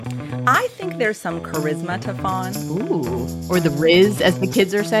I think there's some charisma to Fawn. Ooh. Or the Riz, as the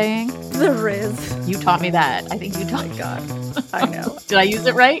kids are saying. The Riz. You taught me that. I think you taught me. God. I know. Did I use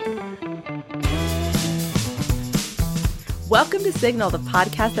it right? Welcome to Signal, the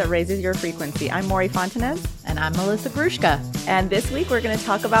podcast that raises your frequency. I'm Maury Fontanez. And I'm Melissa Grushka. And this week we're going to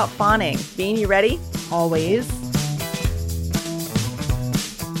talk about fawning. Bean, you ready? Always.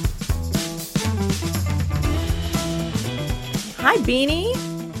 Hi, Beanie.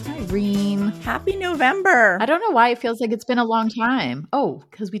 Hi, Reem. Happy November. I don't know why it feels like it's been a long time. Oh,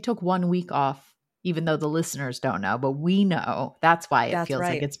 because we took 1 week off, even though the listeners don't know, but we know. That's why it feels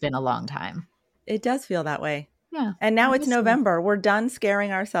like it's been a long time. It does feel that way. Yeah. And now it's November. We're done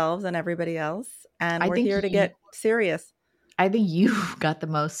scaring ourselves and everybody else. And we're here to get serious. I think you got the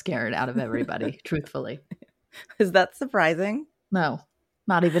most scared out of everybody, truthfully. Is that surprising? No,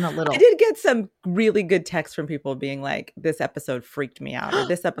 not even a little. I did get some really good texts from people being like, this episode freaked me out. Or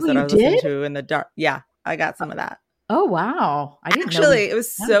this episode I was listening to in the dark. Yeah, I got some of that. Oh, wow. I didn't know. Actually, it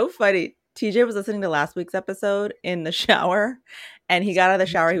was so funny. TJ was listening to last week's episode in the shower. And he got out of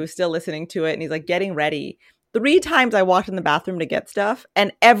the shower. He was still listening to it. And he's like getting ready. 3 times I walked in the bathroom to get stuff.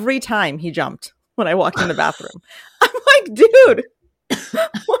 And every time he jumped when I walked in the bathroom. I'm like, dude,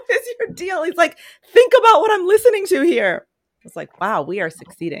 what is your deal? He's like, think about what I'm listening to here. It's like, wow, we are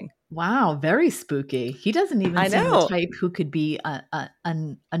succeeding. Wow, very spooky. He doesn't even seem the type who could be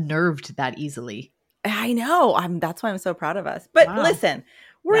unnerved that easily. I know. That's why I'm so proud of us. But listen,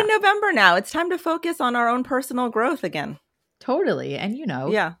 we're in November now. It's time to focus on our own personal growth again. Totally. And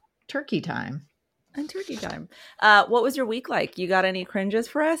turkey time. And turkey time. What was your week like? You got any cringes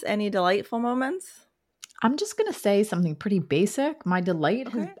for us? Any delightful moments? I'm just going to say something pretty basic. My delight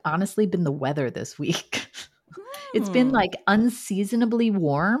has honestly been the weather this week. It's been like unseasonably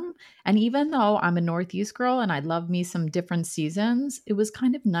warm. And even though I'm a Northeast girl and I love me some different seasons, it was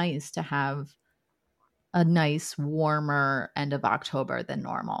kind of nice to have a nice warmer end of October than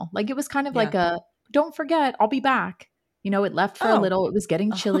normal. Like it was kind of like don't forget, I'll be back. You know, it left for a little. It was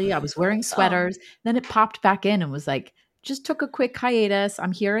getting chilly. I was wearing sweaters. Then it popped back in and was like, just took a quick hiatus.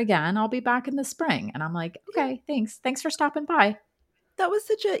 I'm here again. I'll be back in the spring. And I'm like, okay, thanks. Thanks for stopping by. That was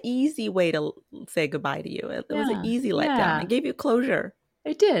such an easy way to say goodbye to you. It was an easy letdown. It gave you closure.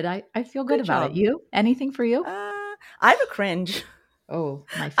 It did. I feel good about it. You? Anything for you? I have a cringe. Oh,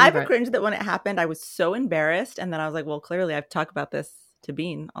 my favorite. I have a cringe that when it happened, I was so embarrassed. And then I was like, well, clearly I've talked about this to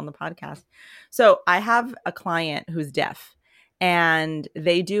Bean on the podcast. So I have a client who's deaf. And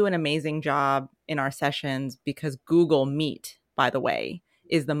they do an amazing job in our sessions because Google Meet, by the way,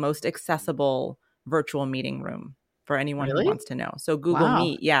 is the most accessible virtual meeting room for anyone who wants to know. So Google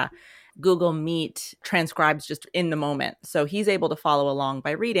Meet, Google Meet transcribes just in the moment. So he's able to follow along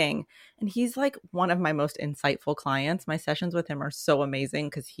by reading. And he's like one of my most insightful clients. My sessions with him are so amazing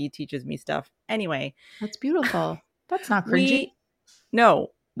because he teaches me stuff. Anyway. That's beautiful. That's not cringy.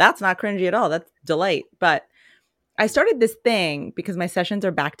 No, that's not cringy at all. That's delight. But I started this thing because my sessions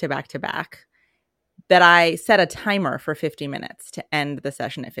are back to back to back that I set a timer for 50 minutes to end the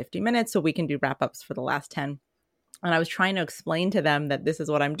session at 50 minutes so we can do wrap-ups for the last 10. And I was trying to explain to them that this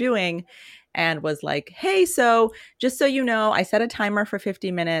is what I'm doing and was like, hey, so just so you know, I set a timer for 50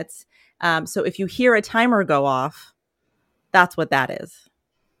 minutes. So if you hear a timer go off, that's what that is.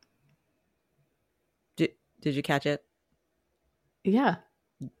 Did you catch it? Yeah.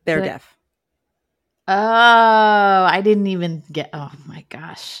 They're deaf. Oh, I didn't even get. Oh my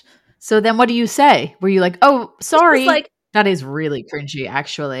gosh. So then what do you say? Were you like, oh, sorry. Like, that is really cringy,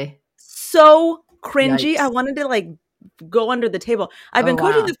 actually. So cringy. Yikes. I wanted to like go under the table. I've been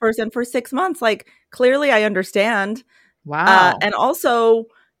coaching this person for 6 months. Like clearly I understand. Wow. And also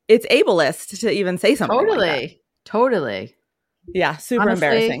it's ableist to even say something Totally. Yeah. Super Honestly,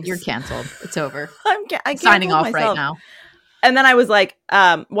 embarrassing. You're canceled. It's over. I'm signing off right now. And then I was like,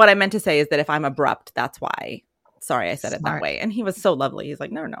 what I meant to say is that if I'm abrupt, that's why. Sorry, I said it that way. And he was so lovely. He's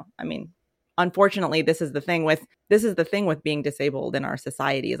like, no. I mean, unfortunately, this is the thing with being disabled in our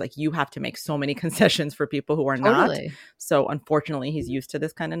society is like you have to make so many concessions for people who are not. So unfortunately, he's used to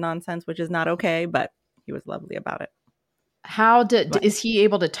this kind of nonsense, which is not okay. But he was lovely about it. How is he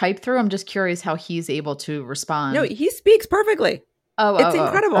able to type through? I'm just curious how he's able to respond. No, he speaks perfectly. It's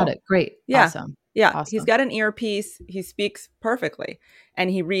incredible. Got it. Great. Yeah. Awesome. Yeah, awesome. He's got an earpiece. He speaks perfectly, and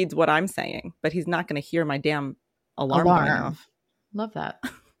he reads what I'm saying, but he's not going to hear my damn alarm going off. Love that.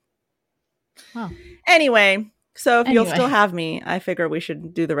 Wow. Anyway, so if you'll still have me, I figure we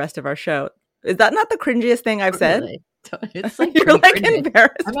should do the rest of our show. Is that not the cringiest thing I've said? It's like you're like cringy.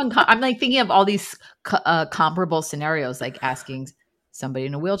 Embarrassed. I'm like thinking of all these comparable scenarios, like asking somebody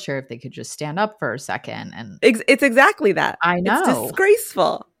in a wheelchair if they could just stand up for a second, and it's exactly that. I know. It's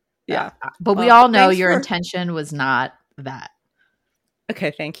disgraceful. Yeah. But we all know your intention was not that.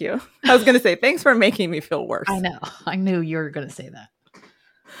 Okay, thank you. I was going to say, thanks for making me feel worse. I know. I knew you were going to say that.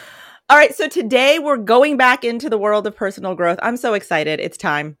 All right, so today we're going back into the world of personal growth. I'm so excited. It's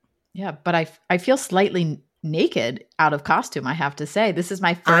time. Yeah, but I feel slightly naked out of costume, I have to say. This is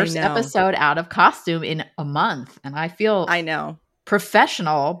my first episode out of costume in a month, and I feel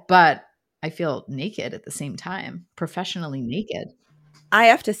professional, but I feel naked at the same time, professionally naked. I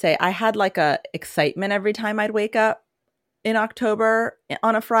have to say, I had like a excitement every time I'd wake up in October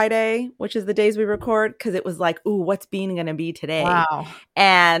on a Friday, which is the days we record, because it was like, ooh, what's Bean going to be today? Wow.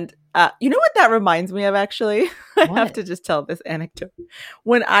 And you know what that reminds me of, actually? I have to just tell this anecdote.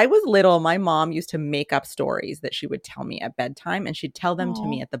 When I was little, my mom used to make up stories that she would tell me at bedtime, and she'd tell them to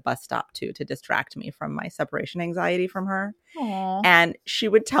me at the bus stop too, to distract me from my separation anxiety from her. Aww. And she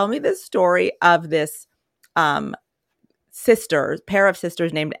would tell me this story of this pair of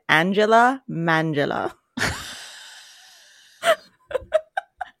sisters named Angela Mangela.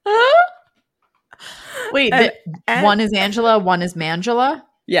 Wait, one is Angela, one is Mangela?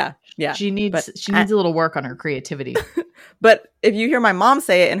 Yeah. She needs a little work on her creativity. But if you hear my mom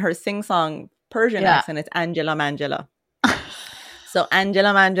say it in her sing-song Persian accent, it's Angela Mangela. So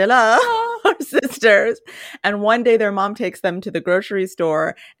Angela Mangela are sisters. And one day their mom takes them to the grocery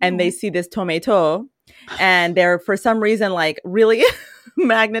store and they see this tomato. And they're, for some reason, like really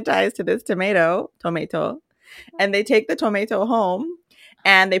magnetized to this tomato. And they take the tomato home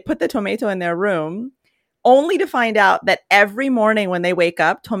and they put the tomato in their room, only to find out that every morning when they wake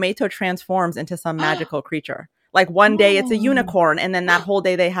up, tomato transforms into some magical creature. Like one day it's a unicorn, and then that whole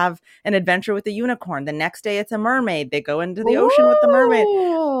day they have an adventure with the unicorn. The next day it's a mermaid. They go into the ocean with the mermaid.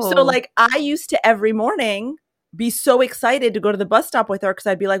 So like I used to every morning be so excited to go to the bus stop with her, because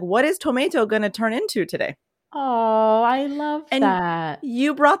I'd be like, what is tomato going to turn into today? Oh, I love that.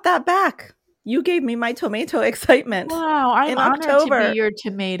 You brought that back. You gave me my tomato excitement. Wow, I'm honored October. to be your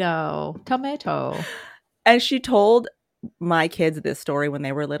tomato. And she told my kids this story when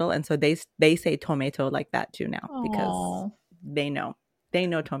they were little, and so they say tomato like that too now. Aww. Because they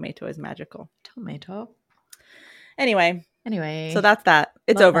know tomato is magical. Tomato. Anyway, so that's that.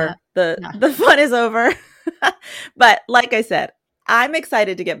 It's Love over. That. The fun is over. But like I said, I'm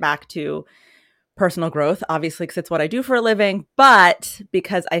excited to get back to personal growth, obviously, because it's what I do for a living, but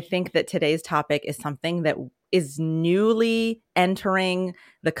because I think that today's topic is something that is newly entering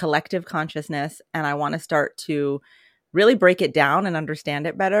the collective consciousness, and I want to start to really break it down and understand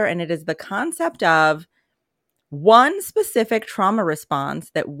it better. And it is the concept of one specific trauma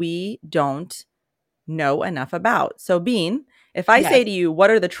response that we don't know enough about. So, Bean, if I say to you, what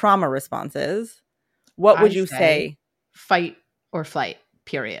are the trauma responses? What would you say? Fight or flight,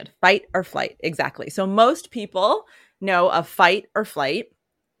 period. Fight or flight, exactly. So most people know of fight or flight,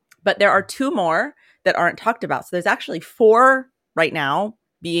 but there are two more that aren't talked about. So there's actually 4 right now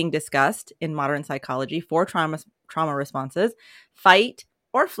being discussed in modern psychology, 4 trauma responses: fight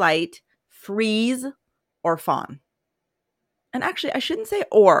or flight, freeze, or fawn. And actually, I shouldn't say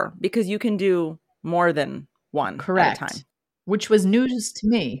or, because you can do more than one Correct. at a time. Which was news to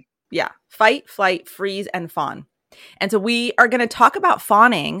me. Yeah. Fight, flight, freeze, and fawn. And so we are going to talk about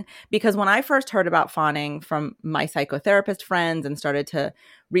fawning, because when I first heard about fawning from my psychotherapist friends and started to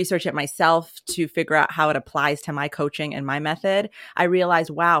research it myself to figure out how it applies to my coaching and my method, I realized,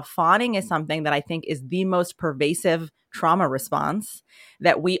 wow, fawning is something that I think is the most pervasive trauma response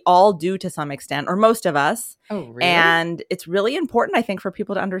that we all do to some extent, or most of us. Oh, really? And it's really important, I think, for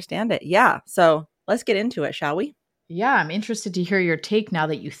people to understand it. Yeah. So let's get into it, shall we? Yeah, I'm interested to hear your take now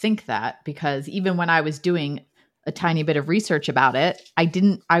that you think that, because even when I was doing a tiny bit of research about it,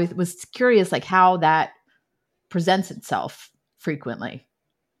 I was curious like how that presents itself frequently.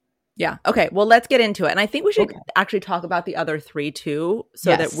 Yeah. Okay. Well, let's get into it. And I think we should actually talk about the other 3 too,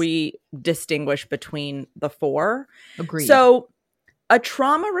 so that we distinguish between the 4. Agreed. So a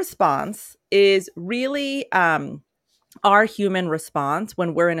trauma response is really our human response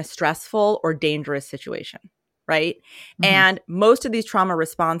when we're in a stressful or dangerous situation. Right. Mm-hmm. And most of these trauma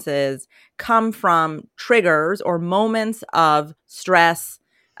responses come from triggers or moments of stress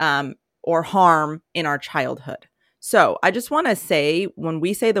or harm in our childhood. So I just want to say, when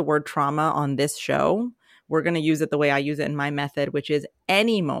we say the word trauma on this show, we're going to use it the way I use it in my method, which is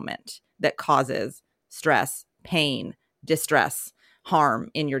any moment that causes stress, pain, distress,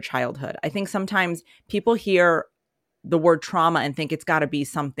 harm in your childhood. I think sometimes people hear the word trauma and think it's got to be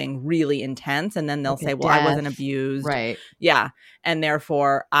something really intense. And then they'll say, well, I wasn't abused. Right. Yeah. And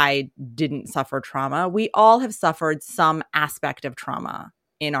therefore I didn't suffer trauma. We all have suffered some aspect of trauma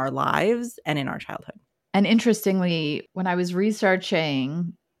in our lives and in our childhood. And interestingly, when I was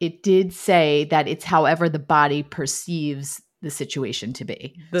researching it did say that it's however the body perceives the situation to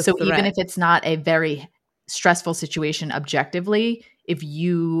be. So even if it's not a very stressful situation objectively, if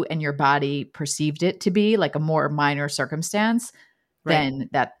you and your body perceived it to be like a more minor circumstance, then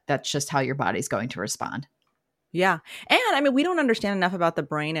that's just how your body's going to respond. Yeah. And I mean, we don't understand enough about the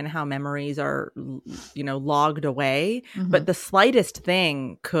brain and how memories are, logged away. But the slightest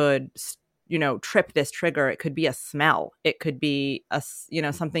thing could, trip this trigger. It could be a smell. It could be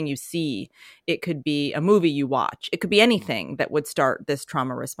something you see. It could be a movie you watch. It could be anything that would start this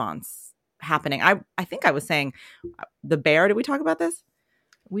trauma response happening. I think I was saying the bear. Did we talk about this?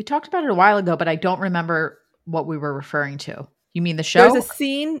 We talked about it a while ago, but I don't remember what we were referring to. You mean the show? There's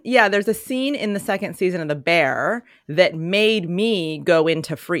a scene in the second season of The Bear that made me go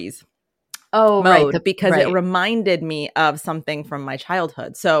into freeze mode because it reminded me of something from my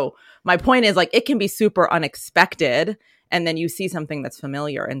childhood. So my point is, like, it can be super unexpected, and then you see something that's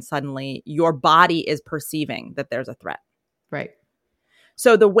familiar, and suddenly your body is perceiving that there's a threat. Right.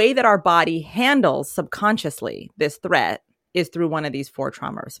 So the way that our body handles subconsciously this threat is through one of these 4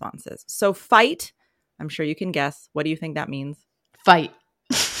 trauma responses. So fight, I'm sure you can guess. What do you think that means? Fight.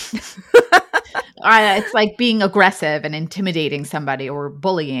 It's like being aggressive and intimidating somebody, or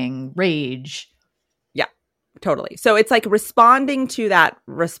bullying, rage. Yeah, totally. So it's like responding to that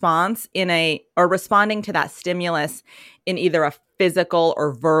response or responding to that stimulus in either a physical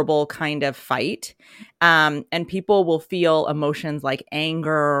or verbal kind of fight. And people will feel emotions like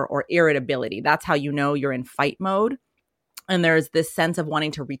anger or irritability. That's how you know you're in fight mode. And there's this sense of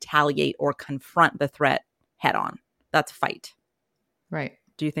wanting to retaliate or confront the threat head on. That's fight. Right.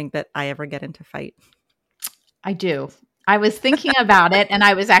 Do you think that I ever get into fight? I do. I was thinking about it, and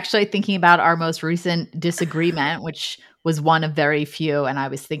I was actually thinking about our most recent disagreement, which was one of very few. And I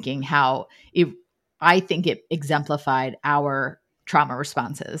was thinking how I think it exemplified our trauma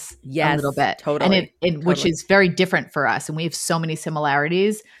responses a little bit. Totally. And which is very different for us. And we have so many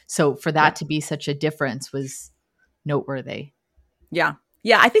similarities. So for that to be such a difference was noteworthy. Yeah.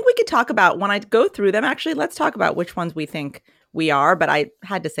 Yeah. I think we could talk about, when I go through them, actually, let's talk about which ones we think we are. But I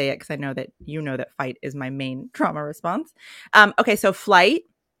had to say it because I know that fight is my main trauma response. Okay. So flight,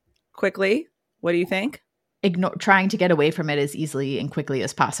 quickly, what do you think? Trying to get away from it as easily and quickly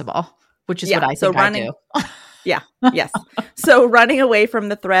as possible, which is what I think I do. Yeah. Yes. So running away from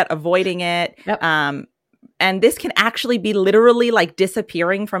the threat, avoiding it. Yep. And this can actually be literally like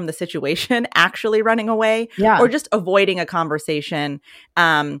disappearing from the situation, actually running away, or just avoiding a conversation.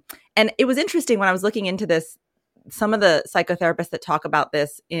 And it was interesting when I was looking into this, some of the psychotherapists that talk about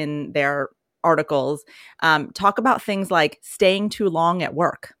this in their articles talk about things like staying too long at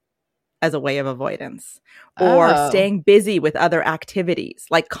work as a way of avoidance, or staying busy with other activities,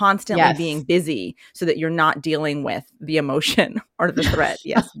 like constantly being busy so that you're not dealing with the emotion or the threat.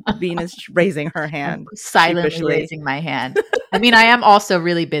 Yes, Bean is raising her hand. I'm silently raising my hand. I mean, I am also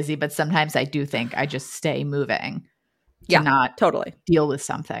really busy, but sometimes I do think I just stay moving to not totally deal with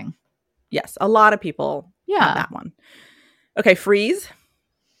something. Yes, a lot of people have that one. Okay, freeze.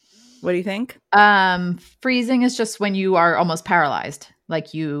 What do you think? Freezing is just when you are almost paralyzed.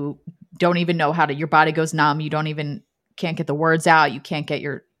 Like you don't even know your body goes numb. You can't get the words out. You can't get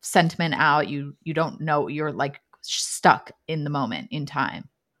your sentiment out. You don't know. You're like stuck in the moment in time.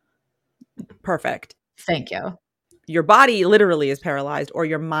 Perfect. Thank you. Your body literally is paralyzed, or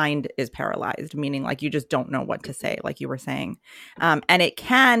your mind is paralyzed, meaning like you just don't know what to say, like you were saying. And it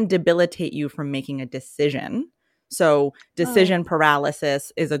can debilitate you from making a decision. So decision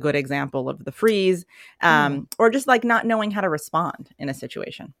paralysis is a good example of the freeze, or just like not knowing how to respond in a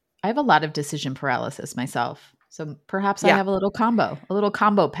situation. I have a lot of decision paralysis myself. So perhaps I have a little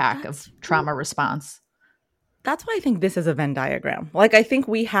combo pack of trauma response. That's why I think this is a Venn diagram. Like, I think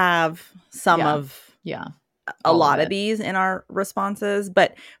we have some of a lot of these in our responses,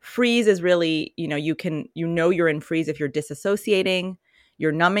 but freeze is really, you're in freeze if you're disassociating,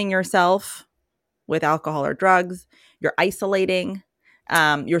 you're numbing yourself with alcohol or drugs, you're isolating,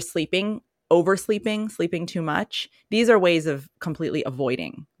 you're sleeping, oversleeping, sleeping too much. These are ways of completely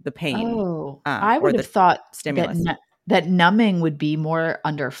avoiding the pain. I would have thought stimulus. That numbing would be more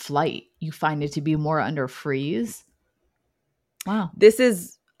under flight. You find it to be more under freeze. Wow. This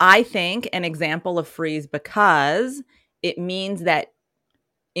is, I think, an example of freeze because it means that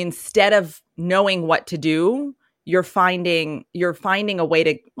instead of knowing what to do, you're finding a way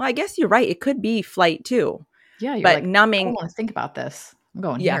to, well, I guess you're right. It could be flight too. Yeah. You're but like, numbing. I don't want to think about this. I'm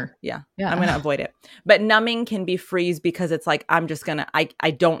going here. Yeah. I'm going to avoid it. But numbing can be freeze because it's like, I'm just going to,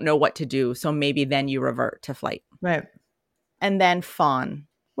 I don't know what to do. So maybe then you revert to flight. Right. And then fawn.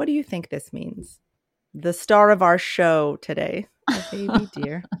 What do you think this means? The star of our show today. a baby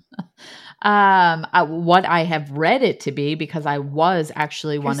deer. What I have read it to be, because I was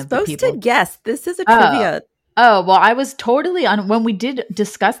actually You're one of the supposed people. to guess. This is a Oh. trivia. Oh, well, I was totally when we did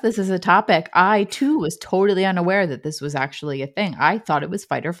discuss this as a topic, I too was totally unaware that this was actually a thing. I thought it was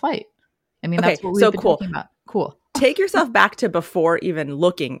fight or flight. I mean, Okay, that's what we've so been cool. talking about. Cool. Take yourself back to before even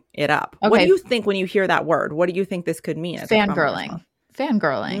looking it up. What Okay. do you think when you hear that word? What do you think this could mean? as a trauma response?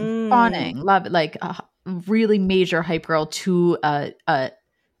 Fangirling, fawning, love, like a really major hype girl to an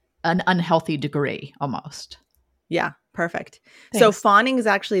unhealthy degree almost. Yeah, perfect. Thanks. So fawning is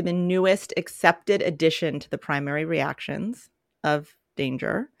actually the newest accepted addition to the primary reactions of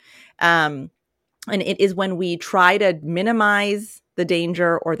danger. And it is when we try to minimize the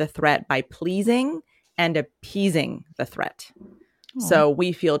danger or the threat by pleasing and appeasing the threat. So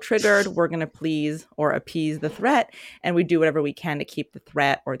we feel triggered, we're going to please or appease the threat, and we do whatever we can to keep the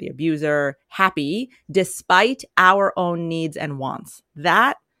threat or the abuser happy despite our own needs and wants.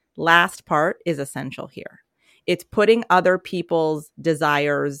 That last part is essential here. It's putting other people's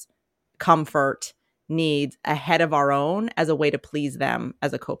desires, comfort, needs ahead of our own as a way to please them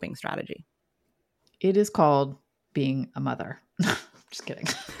as a coping strategy. It is called being a mother. Just kidding.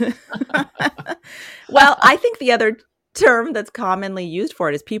 Well, I think the other term that's commonly used for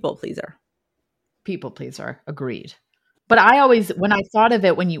it is people pleaser. People pleaser. Agreed. But I always, when I thought of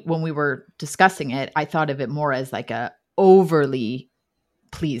it, when we were discussing it, I thought of it more as like a overly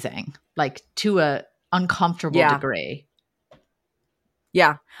pleasing, like to a uncomfortable degree.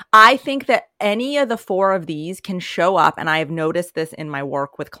 Yeah. I think that any of the four of these can show up, and I have noticed this in my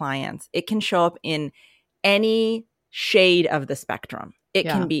work with clients. It can show up in any shade of the spectrum. It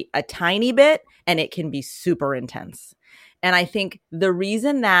can be a tiny bit and it can be super intense. And I think the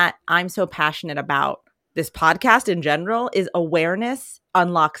reason that I'm so passionate about this podcast in general is awareness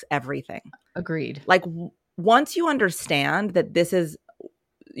unlocks everything. Agreed. Like once you understand that this is,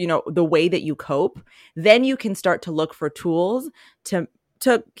 the way that you cope, then you can start to look for tools to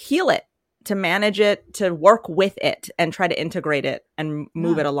heal it, to manage it, to work with it and try to integrate it and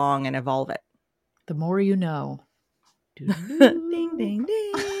move it along and evolve it. The more you know. Ding, ding,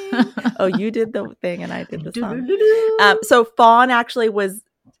 ding. Oh, you did the thing and I did the song. So fawn actually was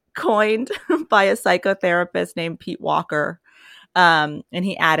coined by a psychotherapist named Pete Walker. And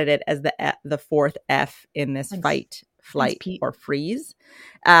he added it as the fourth F in this fight, flight, or freeze.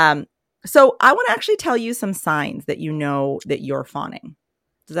 So I want to actually tell you some signs that you know that you're fawning.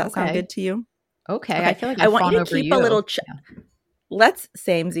 Does that sound good to you? Okay. I feel like I want you to keep a little Let's do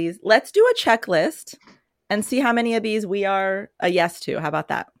a checklist and see how many of these we are a yes to. How about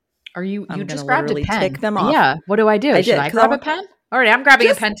that? Are you just grabbed a pen? Tick them off. Yeah. What do I do? Should I grab a pen? All right, I'm grabbing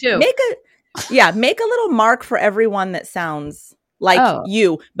a pen too. Make a little mark for everyone that sounds like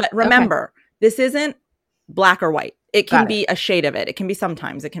you. But remember, this isn't black or white. It can be a shade of it. It can be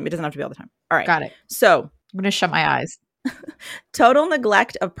sometimes. It doesn't have to be all the time. All right. Got it. So I'm going to shut my eyes. Total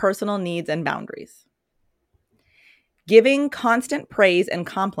neglect of personal needs and boundaries. Giving constant praise and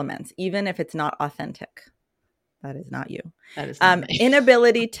compliments, even if it's not authentic. That is not you. That is not me.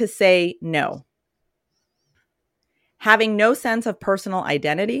 Inability to say no. Having no sense of personal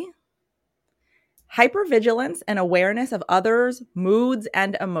identity. Hypervigilance and awareness of others' moods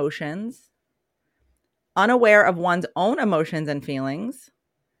and emotions. Unaware of one's own emotions and feelings.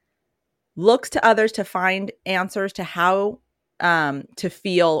 Looks to others to find answers to how to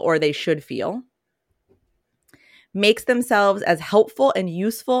feel or they should feel. Makes themselves as helpful and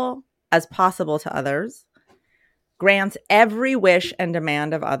useful as possible to others. Grants every wish and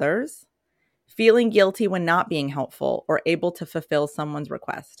demand of others. Feeling guilty when not being helpful or able to fulfill someone's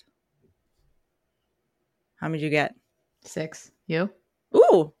request. How many did you get? 6. You?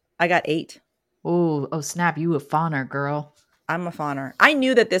 Ooh, I got 8. Ooh, oh snap, you a fawner, girl. I'm a fawner. I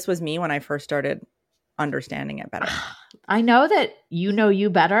knew that this was me when I first started understanding it better. I know that you know you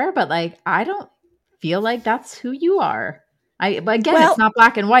better, but like I don't feel like that's who you are. But again, it's not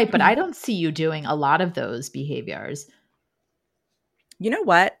black and white, but I don't see you doing a lot of those behaviors. You know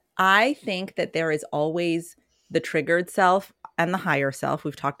what? I think that there is always the triggered self and the higher self.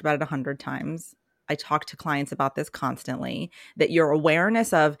 We've talked about it 100 times. I talk to clients about this constantly, that your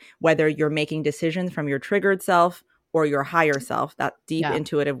awareness of whether you're making decisions from your triggered self or your higher self, that deep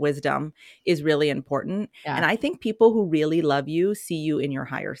intuitive wisdom is really important. Yeah. And I think people who really love you see you in your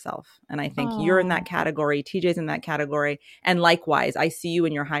higher self. And I think you're in that category, TJ's in that category. And likewise, I see you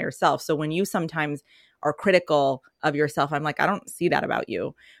in your higher self. So when you sometimes are critical of yourself, I'm like, I don't see that about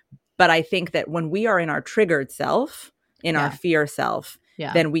you. But I think that when we are in our triggered self, in our fear self,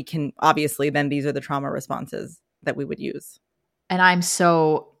 then we can, obviously, then these are the trauma responses that we would use. And I'm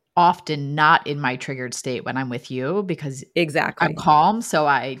so often not in my triggered state when I'm with you because Exactly. I'm calm, so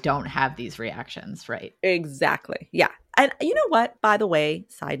I don't have these reactions, right? Exactly. Yeah. And you know what, by the way,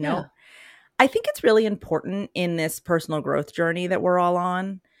 side note, I think it's really important in this personal growth journey that we're all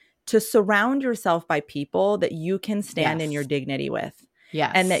on to surround yourself by people that you can stand in your dignity with.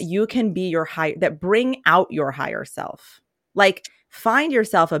 Yes. And that you can be that bring out your higher self. Like, find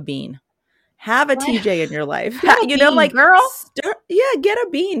yourself a bean. Have a TJ in your life. You know, like, girl. Get a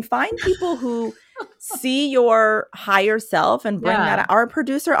bean. Find people who see your higher self and bring that out. Our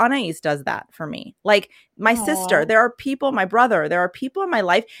producer Anais does that for me. Like my sister, there are people, my brother, there are people in my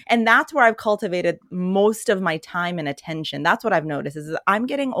life. And that's where I've cultivated most of my time and attention. That's what I've noticed is that I'm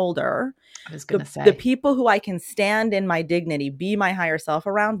getting older. I was going to say. The people who I can stand in my dignity, be my higher self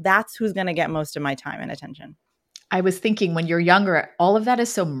around, that's who's going to get most of my time and attention. I was thinking when you're younger, all of that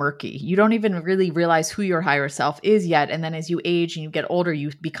is so murky. You don't even really realize who your higher self is yet. And then as you age and you get older,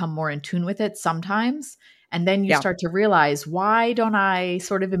 you become more in tune with it sometimes. And then you start to realize, why don't I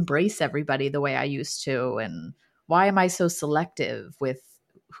sort of embrace everybody the way I used to? And why am I so selective with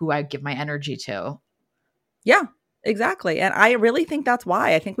who I give my energy to? Yeah, exactly. And I really think that's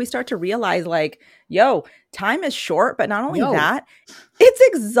why. I think we start to realize like, time is short, but not only that, it's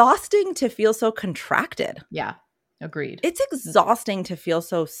exhausting to feel so contracted. Yeah. Agreed. It's exhausting to feel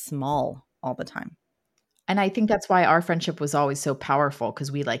so small all the time. And I think that's why our friendship was always so powerful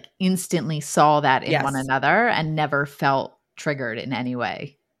because we like instantly saw that in one another and never felt triggered in any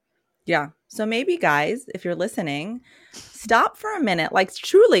way. Yeah. So maybe guys, if you're listening, stop for a minute, like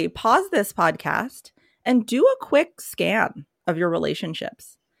truly pause this podcast and do a quick scan of your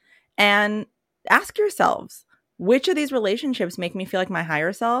relationships and ask yourselves, which of these relationships make me feel like my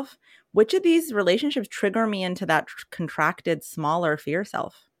higher self? Which of these relationships trigger me into that contracted, smaller fear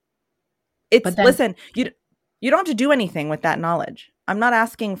self? Listen, you don't have to do anything with that knowledge. I'm not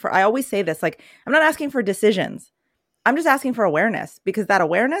asking for, I always say this, like, I'm not asking for decisions. I'm just asking for awareness because that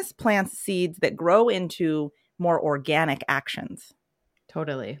awareness plants seeds that grow into more organic actions.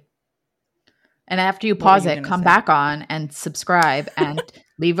 Totally. And after you pause it, come back on and subscribe and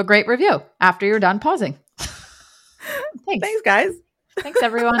leave a great review after you're done pausing. Thanks, guys. Thanks,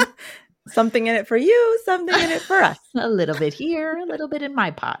 everyone. Something in it for you, something in it for us. A little bit here, a little bit in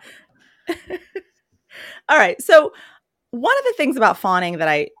my pot. All right. So one of the things about fawning that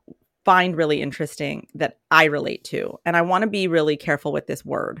I find really interesting that I relate to, and I want to be really careful with this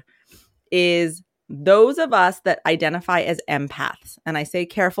word, is those of us that identify as empaths. And I say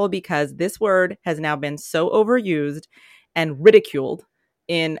careful because this word has now been so overused and ridiculed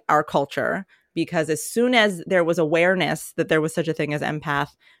in our culture. Because as soon as there was awareness that there was such a thing as empath,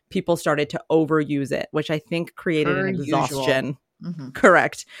 people started to overuse it, which I think created an exhaustion.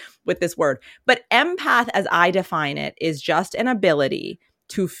 Correct, with this word. But empath, as I define it, is just an ability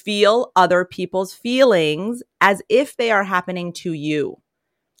to feel other people's feelings as if they are happening to you.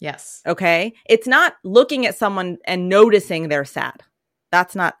 Yes. Okay? It's not looking at someone and noticing they're sad.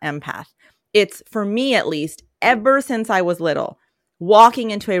 That's not empath. It's, for me at least, ever since I was little,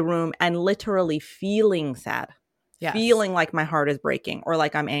 walking into a room and literally feeling sad, feeling like my heart is breaking or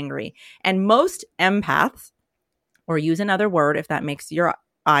like I'm angry. And most empaths, or use another word if that makes your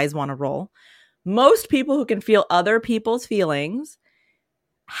eyes want to roll, most people who can feel other people's feelings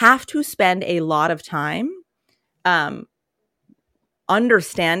have to spend a lot of time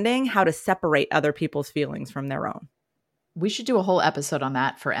understanding how to separate other people's feelings from their own. We should do a whole episode on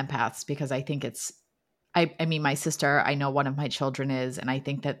that for empaths because I think it's, I mean, my sister, I know one of my children is, and I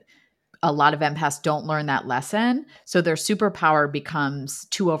think that a lot of empaths don't learn that lesson. So their superpower becomes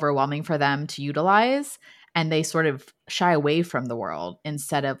too overwhelming for them to utilize. And they sort of shy away from the world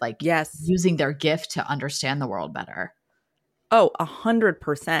instead of like using their gift to understand the world better. Oh,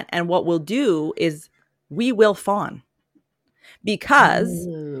 100%. And what we'll do is we will fawn. Because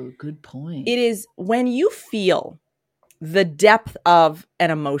good point. It is when you feel the depth of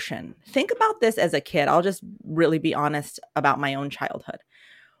an emotion. Think about this as a kid. I'll just really be honest about my own childhood.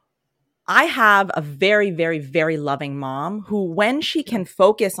 I have a very, very, very loving mom who, when she can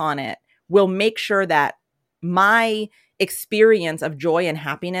focus on it, will make sure that my experience of joy and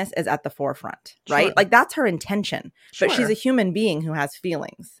happiness is at the forefront, right? Sure. Like that's her intention, but she's a human being who has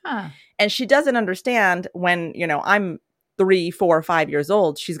feelings. And she doesn't understand when, I'm 3, 4, 5 years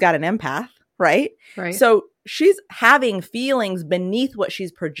old, she's got an empath, right? So she's having feelings beneath what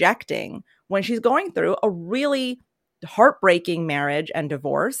she's projecting when she's going through a really heartbreaking marriage and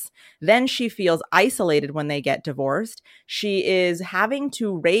divorce. Then she feels isolated when they get divorced. She is having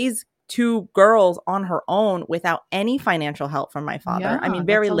to raise 2 girls on her own without any financial help from my father. I mean,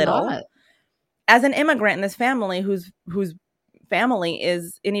 very little. As an immigrant in this family whose family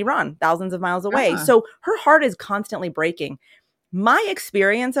is in Iran, thousands of miles away. So her heart is constantly breaking. My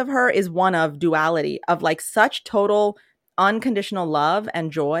experience of her is one of duality, of like such total unconditional love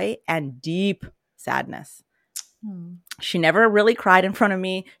and joy and deep sadness. She never really cried in front of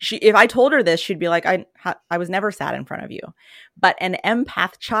me. If I told her this, she'd be like, I was never sad in front of you. But an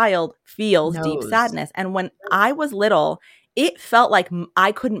empath child feels deep sadness. And when I was little, it felt like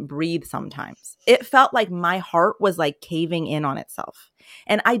I couldn't breathe sometimes. It felt like my heart was like caving in on itself.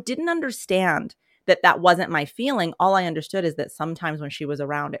 And I didn't understand that wasn't my feeling. All I understood is that sometimes when she was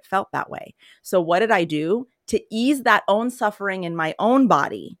around, it felt that way. So what did I do? To ease that own suffering in my own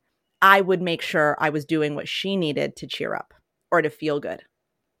body, I would make sure I was doing what she needed to cheer up or to feel good.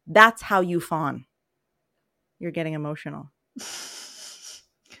 That's how you fawn. You're getting emotional. It's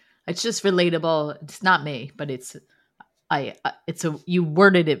just relatable. It's not me, but you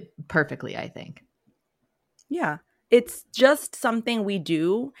worded it perfectly, I think. Yeah. It's just something we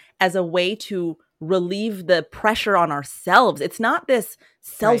do as a way to relieve the pressure on ourselves. It's not this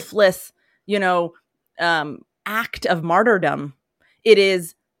selfless, act of martyrdom. It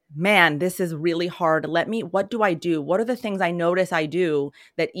is, man, this is really hard. What do I do? What are the things I notice I do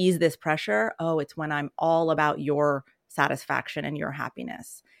that ease this pressure? Oh, it's when I'm all about your satisfaction and your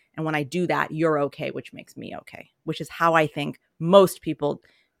happiness. And when I do that, you're okay, which makes me okay, which is how I think most people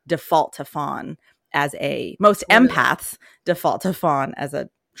default to fawn most empaths default to fawn as a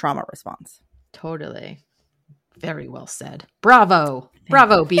trauma response. Totally. Very well said. Bravo.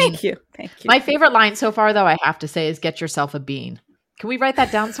 Bravo, Bean. Thank you. My favorite line so far, though, I have to say, is get yourself a bean. Can we write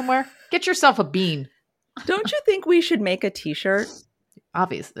that down somewhere? Get yourself a bean. Don't you think we should make a t-shirt?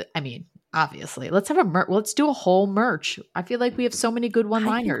 Obviously. Let's have let's do a whole merch. I feel like we have so many good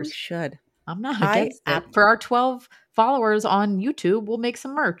one-liners. We should. I'm not against it. For our 12 followers on YouTube, we'll make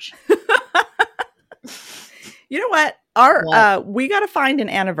some merch. You know what? We got to find an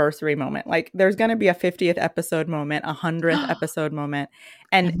anniversary moment. Like there's going to be a 50th episode moment, a 100th episode moment.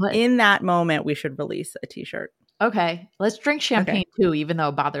 And in that moment, we should release a t-shirt. Okay. Let's drink champagne too, even though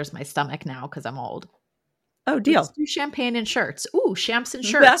it bothers my stomach now because I'm old. Oh, deal. Let's do champagne and shirts. Ooh, champs and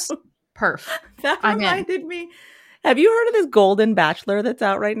shirts. Perf. That reminded me. Have you heard of this Golden Bachelor that's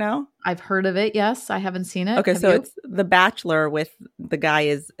out right now? I've heard of it. Yes. I haven't seen it. Okay. It's The Bachelor with the guy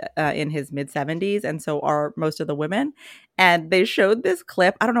is in his mid-70s. And so are most of the women. And they showed this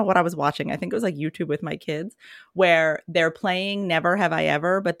clip. I don't know what I was watching. I think it was like YouTube with my kids where they're playing Never Have I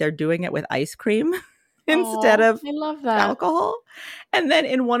Ever, but they're doing it with ice cream instead of I love that. alcohol. And then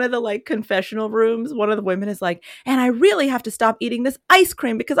in one of the like confessional rooms, one of the women is like, and I really have to stop eating this ice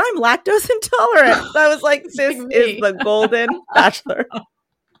cream because I'm lactose intolerant. So I was like, this is the Golden Bachelor.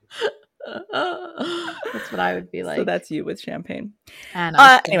 That's what I would be like. So that's you with champagne. And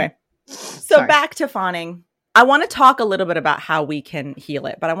anyway, so back to fawning. I want to talk a little bit about how we can heal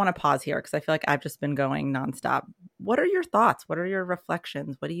it, but I want to pause here because I feel like I've just been going nonstop. What are your thoughts? What are your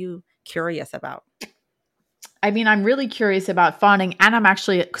reflections? What are you curious about? I'm really curious about fawning, and I'm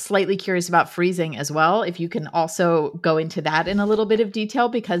actually slightly curious about freezing as well. If you can also go into that in a little bit of detail,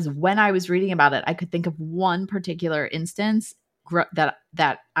 because when I was reading about it, I could think of one particular instance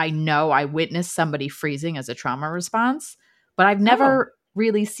that I know I witnessed somebody freezing as a trauma response, but I've never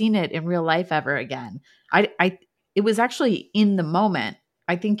really seen it in real life ever again. It was actually in the moment.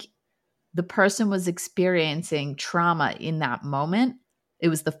 I think the person was experiencing trauma in that moment. It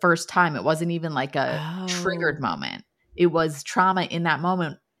was the first time. It wasn't even like a triggered moment. It was trauma in that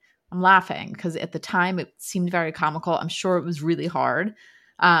moment. I'm laughing because at the time it seemed very comical. I'm sure it was really hard.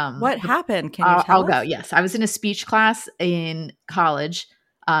 What happened? Can you tell us? I'll go. Yes. I was in a speech class in college,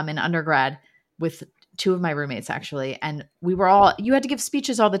 in undergrad with two of my roommates actually. And you had to give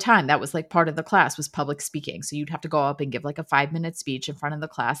speeches all the time. That was like part of the class was public speaking. So you'd have to go up and give like a 5-minute speech in front of the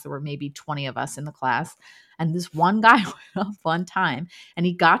class. There were maybe 20 of us in the class. And this one guy went up one time and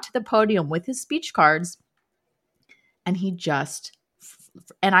he got to the podium with his speech cards and he just,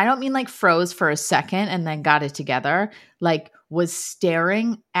 and I don't mean like froze for a second and then got it together, like was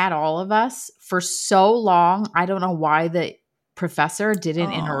staring at all of us for so long. I don't know why the professor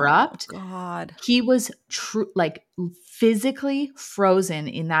didn't interrupt. God. He was like physically frozen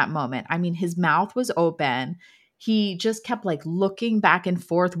in that moment. His mouth was open. He just kept like looking back and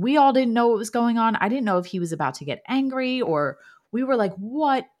forth. We all didn't know what was going on. I didn't know if he was about to get angry or we were like,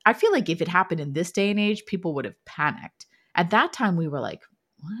 what? I feel like if it happened in this day and age, people would have panicked. At that time, we were like,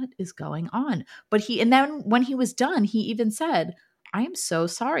 what is going on? And then when he was done, he even said, I am so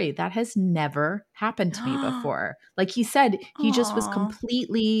sorry. That has never happened to me before. Like he said, he just was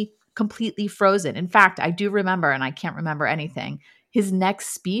completely frozen. In fact, I do remember, and I can't remember anything. His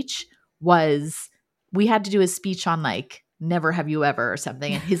next speech was, we had to do a speech on like never have you ever or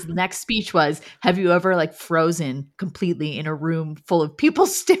something. And his next speech was, have you ever like frozen completely in a room full of people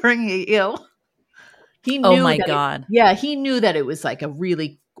staring at you? He Oh knew my that God. he knew that it was like a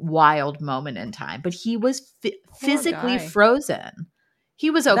really wild moment in time, but he was physically guy. frozen.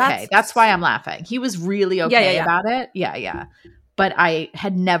 He was okay. That's why I'm laughing. He was really okay about it. Yeah. But I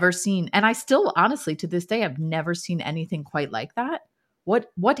had never seen, and I still honestly to this day, I've never seen anything quite like that.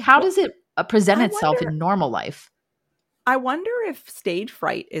 How does it present itself in normal life? I wonder if stage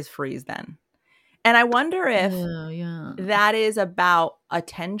fright is freeze then. And I wonder if that is about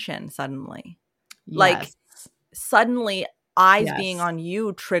attention suddenly. Yes. Like suddenly eyes being on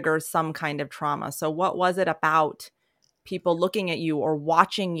you triggers some kind of trauma. So what was it about people looking at you or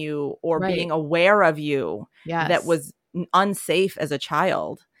watching you or being aware of you that was unsafe as a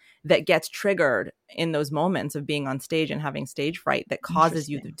child that gets triggered in those moments of being on stage and having stage fright that causes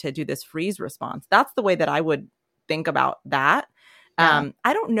you to do this freeze response? That's the way that I would think about that. I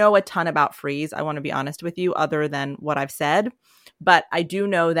don't know a ton about freeze, I want to be honest with you, other than what I've said. But I do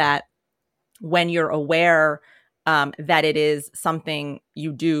know that when you're aware that it is something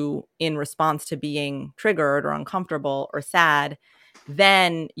you do in response to being triggered or uncomfortable or sad,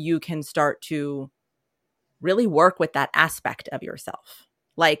 then you can start to really work with that aspect of yourself.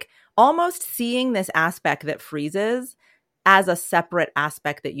 Like almost seeing this aspect that freezes as a separate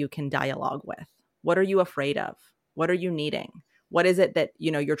aspect that you can dialogue with. What are you afraid of? What are you needing? What is it that,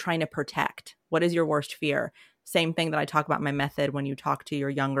 you're trying to protect? What is your worst fear? Same thing that I talk about in my method when you talk to your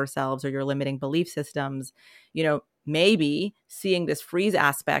younger selves or your limiting belief systems, maybe seeing this freeze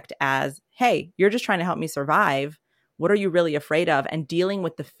aspect as, hey, you're just trying to help me survive. What are you really afraid of? And dealing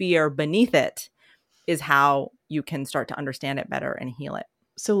with the fear beneath it is how you can start to understand it better and heal it.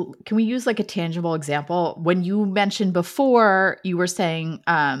 So can we use like a tangible example? When you mentioned before, you were saying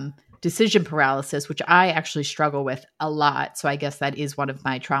decision paralysis, which I actually struggle with a lot. So I guess that is one of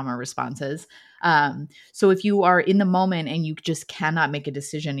my trauma responses. So if you are in the moment and you just cannot make a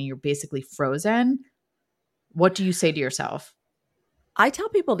decision and you're basically frozen, what do you say to yourself? I tell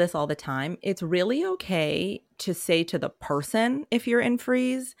people this all the time. It's really okay to say to the person, if you're in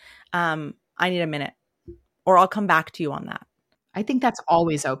freeze, I need a minute, or I'll come back to you on that. I think that's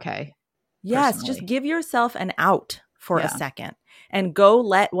always okay. Yes, personally. Just give yourself an out for a second and go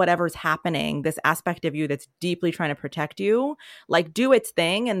let whatever's happening, this aspect of you that's deeply trying to protect you, like do its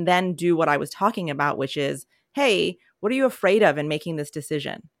thing and then do what I was talking about, which is, hey, what are you afraid of in making this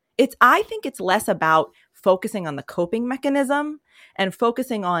decision? I think it's less about focusing on the coping mechanism and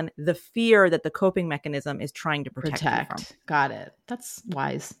focusing on the fear that the coping mechanism is trying to protect. You from. Got it. That's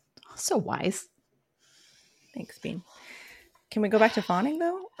wise. So wise. Thanks, Bean. Can we go back to fawning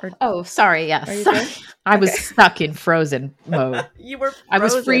though? Oh, sorry. Yes. Are you good? I was stuck in frozen mode. You were frozen. I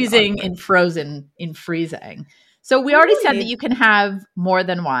was freezing in freezing. So we already said that you can have more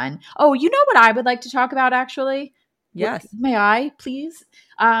than one. Oh, you know what I would like to talk about actually? Yes. May I, please?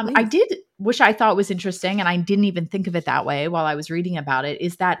 I did, which I thought was interesting, and I didn't even think of it that way while I was reading about it,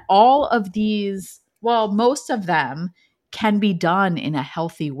 is that all of these, most of them can be done in a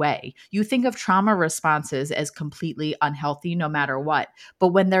healthy way. You think of trauma responses as completely unhealthy no matter what, but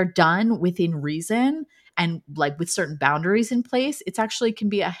when they're done within reason and like with certain boundaries in place, it's actually can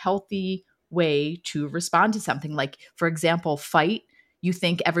be a healthy way to respond to something. Like, for example, fight. You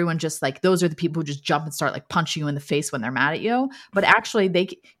think everyone just like, those are the people who just jump and start like punching you in the face when they're mad at you. But actually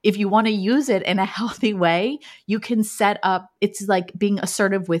if you want to use it in a healthy way, you can set up, it's like being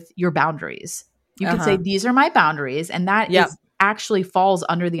assertive with your boundaries. You can say, these are my boundaries. And that is actually falls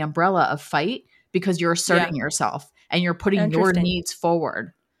under the umbrella of fight because you're asserting yourself and you're putting your needs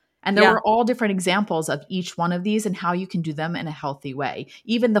forward. And there were all different examples of each one of these and how you can do them in a healthy way.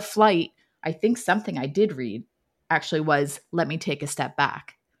 Even the flight, I think something I did read actually was, let me take a step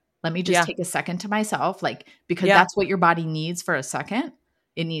back. Let me just take a second to myself, like, because that's what your body needs for a second.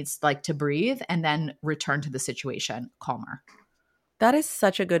 It needs like to breathe and then return to the situation calmer. That is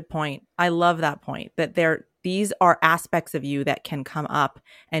such a good point. I love that point, that these are aspects of you that can come up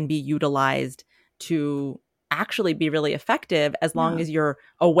and be utilized to actually be really effective as long as you're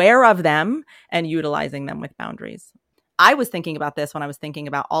aware of them and utilizing them with boundaries. I was thinking about this when I was thinking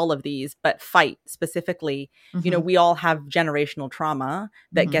about all of these, but fight specifically, we all have generational trauma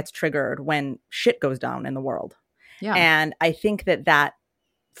that gets triggered when shit goes down in the world. Yeah. And I think that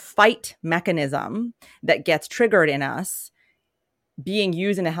fight mechanism that gets triggered in us being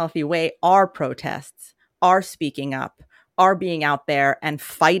used in a healthy way are protests, are speaking up, are being out there and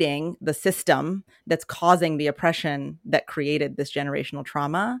fighting the system that's causing the oppression that created this generational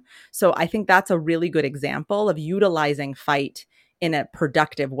trauma. So I think that's a really good example of utilizing fight in a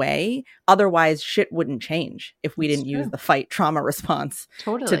productive way. Otherwise, shit wouldn't change if we didn't use the fight trauma response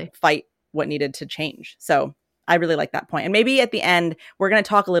to fight what needed to change. So I really like that point. And maybe at the end, we're going to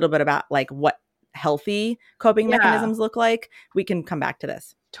talk a little bit about like what healthy coping mechanisms look like. We can come back to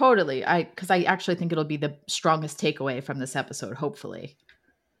this. Totally. Because I actually think it'll be the strongest takeaway from this episode, hopefully.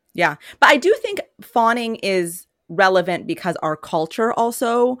 Yeah. But I do think fawning is relevant because our culture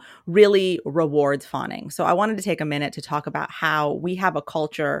also really rewards fawning. So I wanted to take a minute to talk about how we have a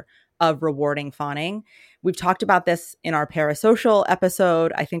culture of rewarding fawning. We've talked about this in our parasocial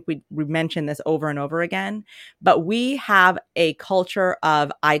episode. I think we mentioned this over and over again, but we have a culture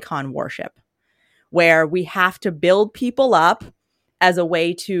of icon worship where we have to build people up as a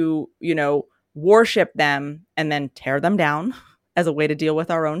way to, you know, worship them and then tear them down as a way to deal with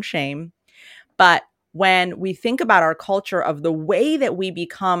our own shame. But when we think about our culture of the way that we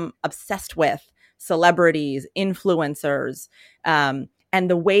become obsessed with celebrities, influencers, and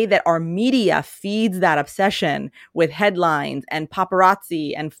the way that our media feeds that obsession with headlines and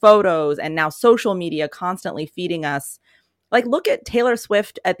paparazzi and photos, and now social media constantly feeding us. Like, look at Taylor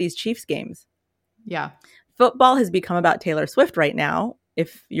Swift at these Chiefs games. Yeah. Football has become about Taylor Swift right now,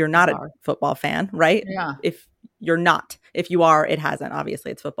 if you're not a football fan, right? Yeah. If you're not. If you are, it hasn't.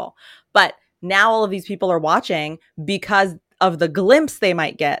 Obviously, it's football. But now all of these people are watching because of the glimpse they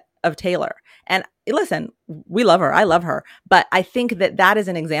might get of Taylor. And listen, we love her. I love her. But I think that that is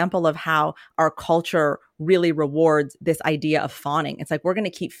an example of how our culture really rewards this idea of fawning. It's like, we're going to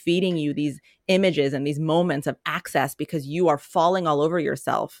keep feeding you these images and these moments of access because you are falling all over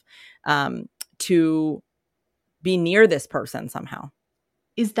yourself to be near this person somehow.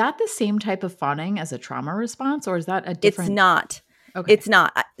 Is that the same type of fawning as a trauma response, or is that a different? It's not. Okay. It's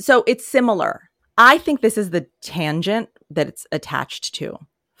not. So it's similar. I think this is the tangent that it's attached to.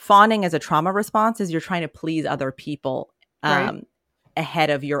 Fawning as a trauma response is you're trying to please other people ahead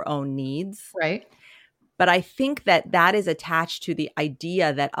of your own needs. Right. But I think that that is attached to the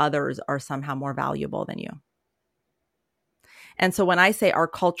idea that others are somehow more valuable than you. And so when I say our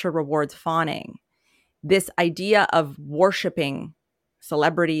culture rewards fawning, this idea of worshiping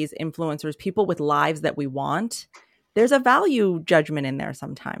celebrities, influencers, people with lives that we want, there's a value judgment in there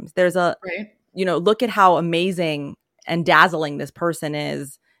sometimes. There's a, you know, look at how amazing and dazzling this person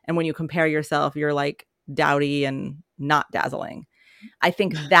is. And when you compare yourself, you're like dowdy and not dazzling. I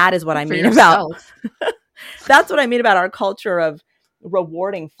think that is what I mean about, that's what I mean about our culture of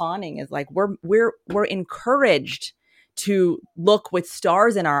rewarding fawning is like, we're encouraged to look with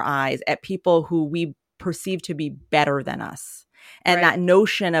stars in our eyes at people who we perceive to be better than us. And that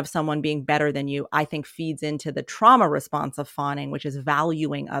notion of someone being better than you, I think feeds into the trauma response of fawning, which is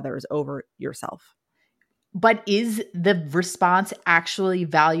valuing others over yourself. But is the response actually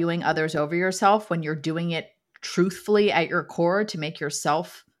valuing others over yourself when you're doing it truthfully at your core to make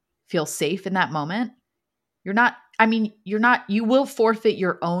yourself feel safe in that moment? You're not, you will forfeit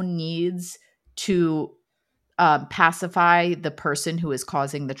your own needs to pacify the person who is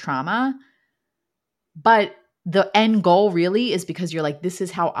causing the trauma. But the end goal really is because you're like, this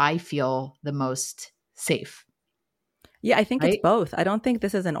is how I feel the most safe. Yeah, I think it's both. I don't think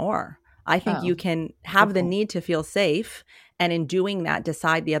this is an or. I think you can have the need to feel safe, and in doing that,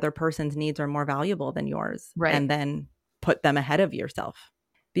 decide the other person's needs are more valuable than yours, and then put them ahead of yourself.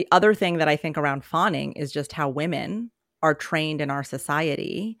 The other thing that I think around fawning is just how women are trained in our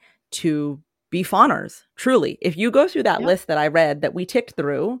society to be fawners. Truly, if you go through that list that I read that we ticked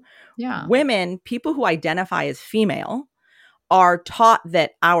through, women, people who identify as female, are taught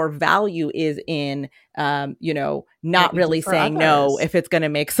that our value is in, not really saying no if it's going to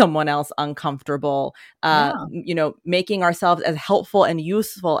make someone else uncomfortable, making ourselves as helpful and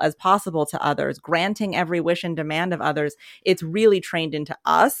useful as possible to others, granting every wish and demand of others. It's really trained into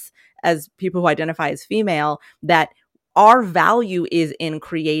us as people who identify as female that our value is in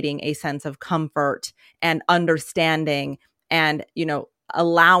creating a sense of comfort and understanding and,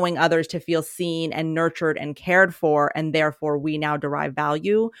 allowing others to feel seen and nurtured and cared for, and therefore we now derive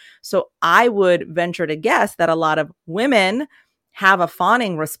value. So I would venture to guess that a lot of women have a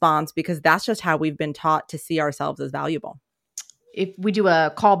fawning response because that's just how we've been taught to see ourselves as valuable. If we do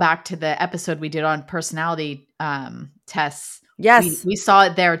a callback to the episode we did on personality tests, yes, we saw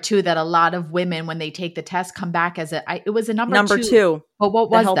it there too, that a lot of women, when they take the test, come back as it was a number two. But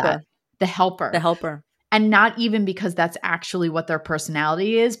what was that? The helper. And not even because that's actually what their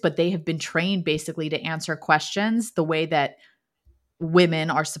personality is, but they have been trained basically to answer questions the way that women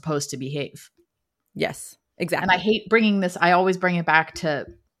are supposed to behave. Yes, exactly. And I hate bringing this. I always bring it back to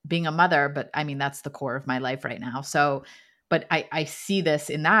being a mother, but I mean, that's the core of my life right now. So, but I see this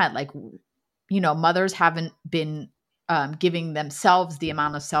in that, like, mothers haven't been giving themselves the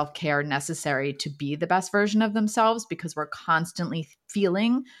amount of self-care necessary to be the best version of themselves, because we're constantly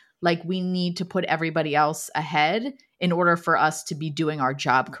feeling like we need to put everybody else ahead in order for us to be doing our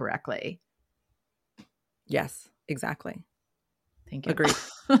job correctly. Yes, exactly. Thank you. Agreed.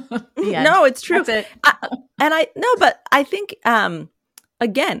 Yeah. No, it's true. That's it. But I think,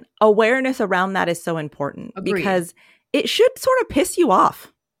 again, awareness around that is so important. Agreed. Because it should sort of piss you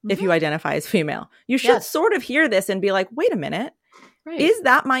off if you identify as female. You should sort of hear this and be like, wait a minute. Right. Is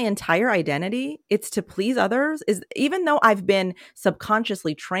that my entire identity? It's to please others? Even though I've been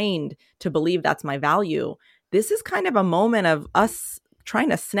subconsciously trained to believe that's my value, this is kind of a moment of us trying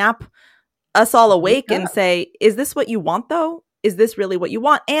to snap us all awake and say, is this what you want though? Is this really what you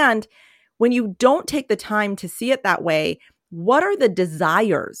want? And when you don't take the time to see it that way, what are the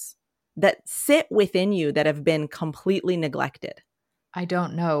desires that sit within you that have been completely neglected? I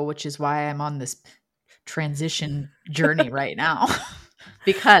don't know, which is why I'm on this transition journey right now.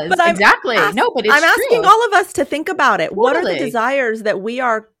 Because exactly. But it's I'm asking true. all of us to think about it. Totally. What are the desires that we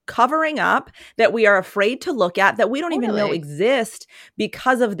are covering up, that we are afraid to look at, that we don't even know exist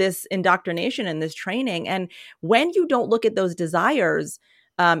because of this indoctrination and this training? And when you don't look at those desires,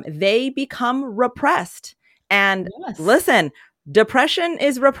 they become repressed. And listen, depression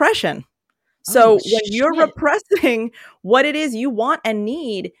is repression. So when you're repressing what it is you want and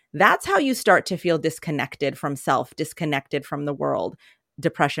need, that's how you start to feel disconnected from self, disconnected from the world.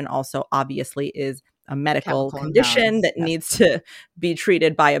 Depression also obviously is a medical condition that needs to be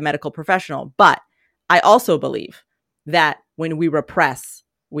treated by a medical professional. But I also believe that when we repress,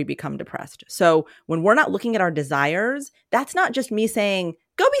 we become depressed. So when we're not looking at our desires, that's not just me saying,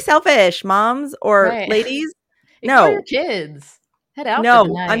 go be selfish, moms or ladies. No. Ignore your kids. Head out no, for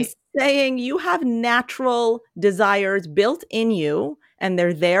the night. I'm saying you have natural desires built in you, and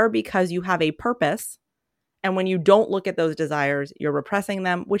they're there because you have a purpose. And when you don't look at those desires, you're repressing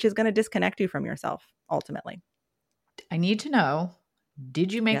them, which is going to disconnect you from yourself, ultimately. I need to know,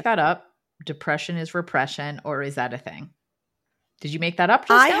 did you make that up? Depression is repression, or is that a thing? Did you make that up?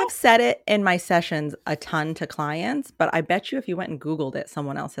 I have said it in my sessions a ton to clients, but I bet you if you went and Googled it,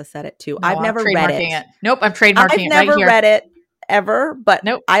 someone else has said it too. No, I've never read it. Nope, I'm trademarking it right here. I've never read it ever, but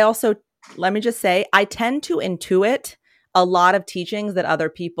nope. I also, let me just say, I tend to intuit a lot of teachings that other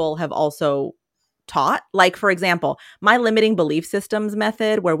people have also taught. Like, for example, my limiting belief systems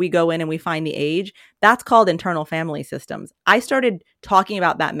method, where we go in and we find the age, that's called internal family systems. I started talking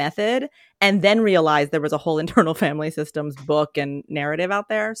about that method and then realized there was a whole internal family systems book and narrative out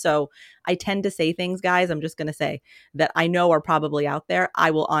there. So I tend to say things, guys, I'm just going to say that I know are probably out there.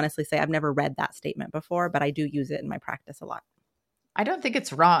 I will honestly say I've never read that statement before, but I do use it in my practice a lot. I don't think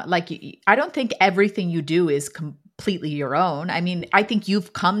it's wrong. Like, I don't think everything you do is completely your own. I mean, I think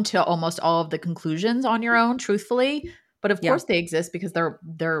you've come to almost all of the conclusions on your own, truthfully. But of course they exist because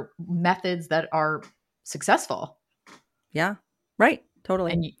they're methods that are successful. Yeah, right.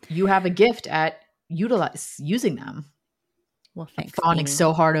 Totally. And you have a gift at using them. Well, thanks. I'm fawning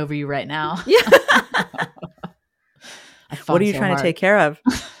so hard over you right now. Yeah. What are you trying to take care of?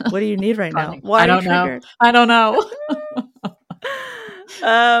 What do you need right now? Why I don't know. I don't know.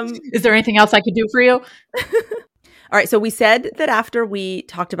 Is there anything else I could do for you? All right. So we said that after we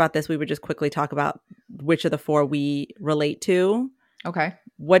talked about this, we would just quickly talk about which of the four we relate to. Okay.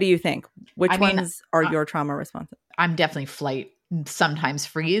 What do you think? Which ones are your trauma responses? I'm definitely flight, sometimes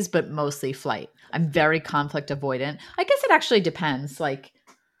freeze, but mostly flight. I'm very conflict avoidant. I guess it actually depends. Like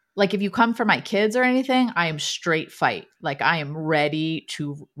if you come for my kids or anything, I am straight fight. Like I am ready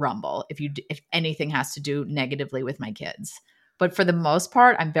to rumble if anything has to do negatively with my kids. But for the most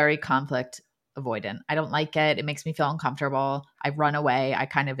part, I'm very conflict avoidant. I don't like it. It makes me feel uncomfortable. I run away. I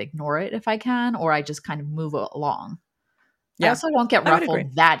kind of ignore it if I can, or I just kind of move along. Yeah. I also don't get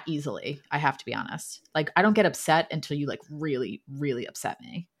ruffled that easily. I have to be honest. Like I don't get upset until you like really, really upset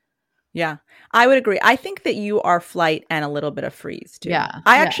me. Yeah, I would agree. I think that you are flight and a little bit of freeze too. Yeah.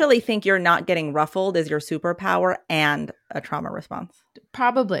 I actually think you're not getting ruffled is your superpower and a trauma response.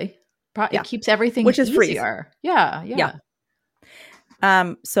 Probably. It keeps everything which is easier. Freeze. Yeah.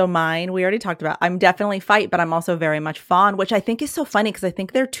 So mine, we already talked about. I'm definitely fight, but I'm also very much fawn, which I think is so funny because I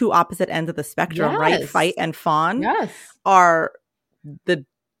think they're two opposite ends of the spectrum, right? Fight and fawn are the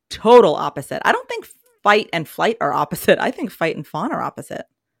total opposite. I don't think fight and flight are opposite. I think fight and fawn are opposite.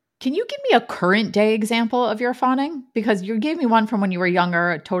 Can you give me a current day example of your fawning? Because you gave me one from when you were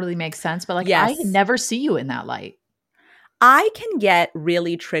younger. It totally makes sense. But I never see you in that light. I can get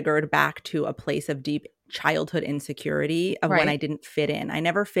really triggered back to a place of deep childhood insecurity of when I didn't fit in. I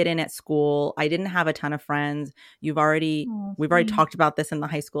never fit in at school. I didn't have a ton of friends. We've already talked about this in the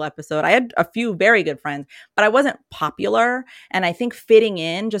high school episode. I had a few very good friends, but I wasn't popular. And I think fitting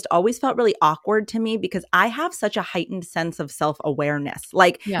in just always felt really awkward to me because I have such a heightened sense of self-awareness.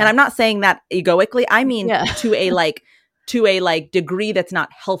 And I'm not saying that egoically. I mean, to a degree that's not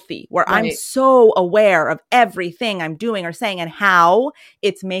healthy, where I'm so aware of everything I'm doing or saying and how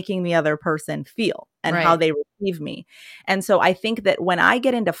it's making the other person feel and how they receive me. And so I think that when I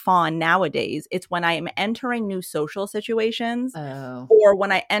get into fawn nowadays, it's when I am entering new social situations or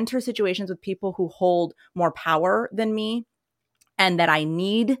when I enter situations with people who hold more power than me and that I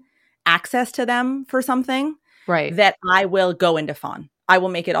need access to them for something, that I will go into fawn. I will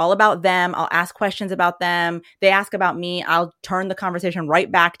make it all about them. I'll ask questions about them. They ask about me. I'll turn the conversation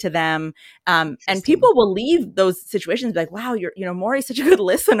right back to them. And people will leave those situations like, wow, Maury's such a good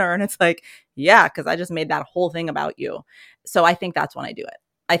listener. And it's like, yeah, because I just made that whole thing about you. So I think that's when I do it.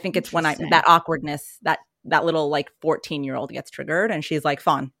 I think it's when that awkwardness, that little like 14-year-old gets triggered and she's like,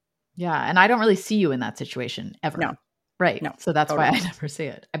 fawn. Yeah. And I don't really see you in that situation ever. No. Right. No. So that's why I never see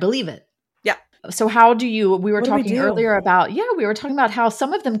it. I believe it. Yeah. So how do you, we were talking earlier about, we were talking about how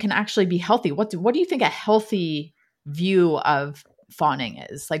some of them can actually be healthy. What do you think a healthy view of fawning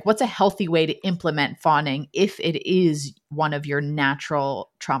is? Like, what's a healthy way to implement fawning if it is one of your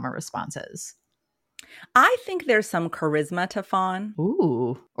natural trauma responses? I think there's some charisma to fawn.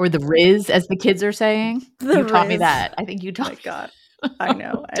 Ooh. Or the Riz, as the kids are saying. You taught me that. I think you taught me. God. I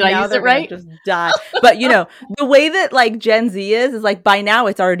know. Did I use it right? Just die. But the way that like Gen Z is like by now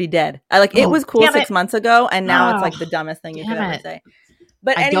it's already dead. It was cool 6 months ago, and now it's like the dumbest thing you could ever say.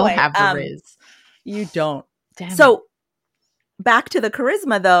 But anyway, I don't have the Riz. You don't. Damn so back to the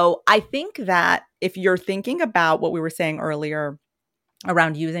charisma, though. I think that if you're thinking about what we were saying earlier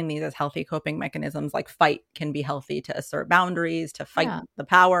around using these as healthy coping mechanisms, like fight can be healthy to assert boundaries, to fight the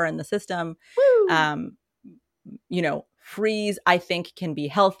power in the system. Freeze, I think, can be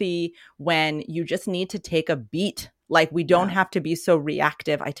healthy when you just need to take a beat. Like, we don't have to be so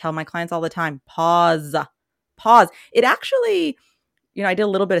reactive. I tell my clients all the time, pause. It actually, I did a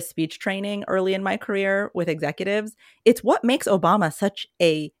little bit of speech training early in my career with executives. It's what makes Obama such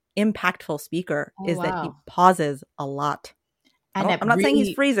a impactful speaker that he pauses a lot. And I'm not saying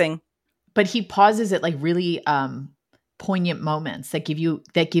he's freezing. But he pauses at like really poignant moments that give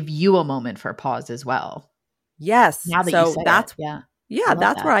you a moment for pause as well. Yes. Now that you said that's it.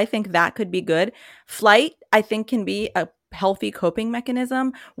 That's where I think that could be good. Flight, I think, can be a healthy coping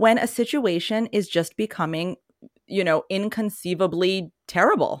mechanism when a situation is just becoming, inconceivably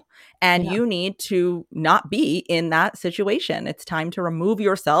terrible. And you need to not be in that situation. It's time to remove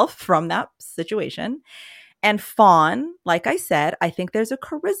yourself from that situation. And fawn, like I said, I think there's a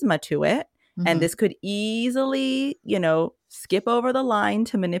charisma to it. Mm-hmm. And this could easily, skip over the line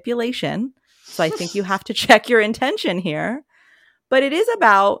to manipulation. So I think you have to check your intention here. But it is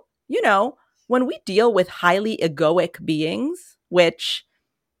about, when we deal with highly egoic beings, which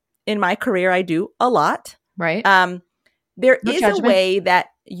in my career I do a lot. Right. There is a way that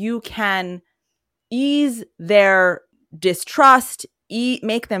you can ease their distrust,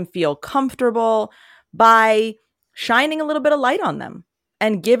 make them feel comfortable by shining a little bit of light on them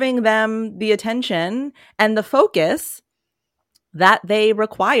and giving them the attention and the focus that they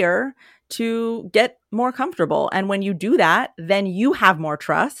require to get more comfortable. And when you do that, then you have more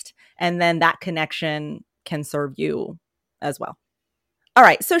trust, and then that connection can serve you as well. All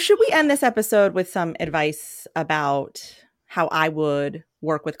right. So should we end this episode with some advice about how I would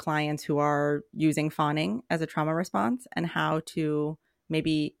work with clients who are using fawning as a trauma response and how to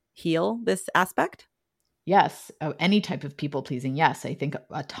maybe heal this aspect? Yes. Oh, any type of people pleasing. Yes. I think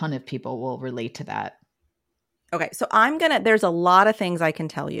a ton of people will relate to that. Okay. So there's a lot of things I can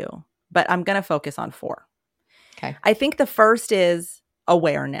tell you, but I'm going to focus on 4. Okay. I think the first is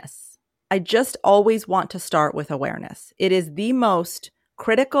awareness. I just always want to start with awareness. It is the most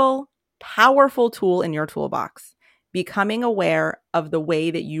critical, powerful tool in your toolbox. Becoming aware of the way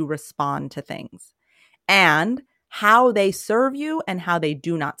that you respond to things and how they serve you and how they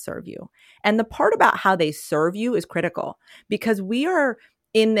do not serve you. And the part about how they serve you is critical because we are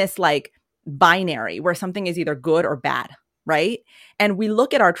in this like binary where something is either good or bad, right? And we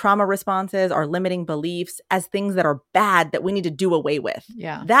look at our trauma responses, our limiting beliefs as things that are bad that we need to do away with.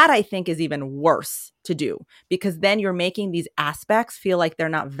 Yeah. That I think is even worse to do because then you're making these aspects feel like they're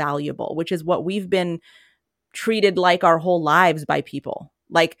not valuable, which is what we've been treated like our whole lives by people.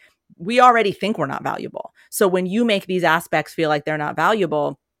 Like we already think we're not valuable. So when you make these aspects feel like they're not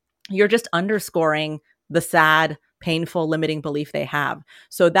valuable, you're just underscoring the sad, painful limiting belief they have.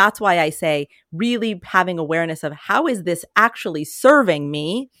 So that's why I say really having awareness of how is this actually serving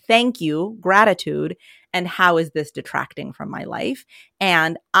me? Thank you, gratitude. And how is this detracting from my life?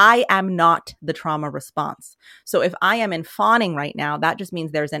 And I am not the trauma response. So if I am in fawning right now, that just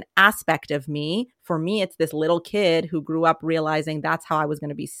means there's an aspect of me. For me, it's this little kid who grew up realizing that's how I was going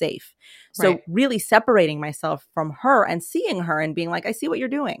to be safe. So really separating myself from her and seeing her and being like, I see what you're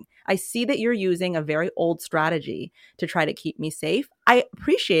doing. I see that you're using a very old strategy to try to keep me safe. I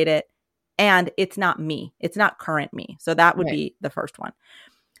appreciate it. And it's not me. It's not current me. So that would be the first one.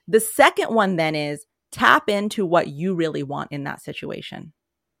 The second one then is tap into what you really want in that situation.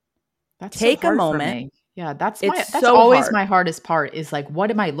 That's Take so hard a moment. For me. Yeah, that's so always hard. My hardest part is like,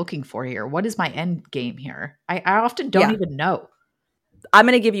 what am I looking for here? What is my end game here? I often don't even know. I'm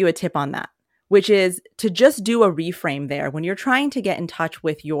going to give you a tip on that, which is to just do a reframe there. When you're trying to get in touch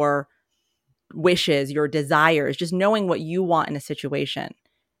with your wishes, your desires, just knowing what you want in a situation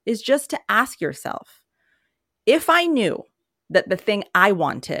is just to ask yourself, if I knew that the thing I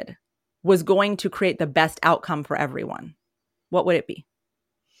wanted was going to create the best outcome for everyone, what would it be?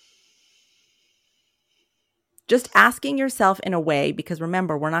 Just asking yourself in a way, because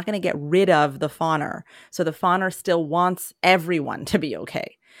remember, we're not going to get rid of the fawner. So the fawner still wants everyone to be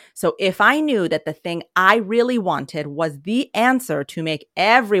okay. So if I knew that the thing I really wanted was the answer to make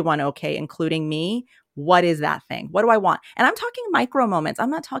everyone okay, including me, what is that thing? What do I want? And I'm talking micro moments. I'm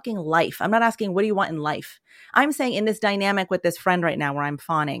not talking life. I'm not asking, what do you want in life? I'm saying in this dynamic with this friend right now where I'm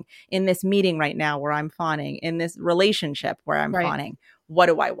fawning, in this meeting right now where I'm fawning, in this relationship where I'm fawning, what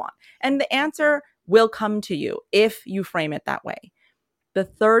do I want? And the answer will come to you if you frame it that way. The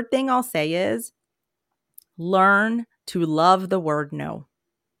third thing I'll say is learn to love the word no.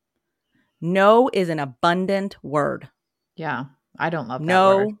 No is an abundant word. Yeah, I don't love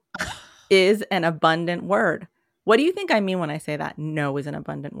that word. No is an abundant word. What do you think I mean when I say that no is an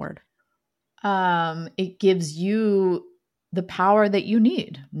abundant word? It gives you the power that you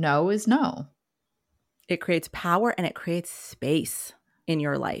need. No is no. It creates power and it creates space in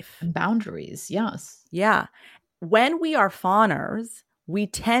your life. And boundaries, yes. Yeah. When we are fawners, we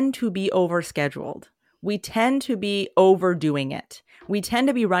tend to be overscheduled. We tend to be overdoing it. We tend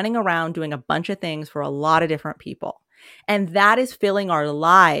to be running around doing a bunch of things for a lot of different people. And that is filling our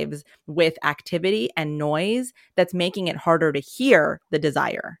lives with activity and noise that's making it harder to hear the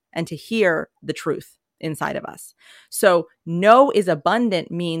desire and to hear the truth inside of us. So no is abundant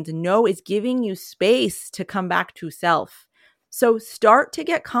means no is giving you space to come back to self. So start to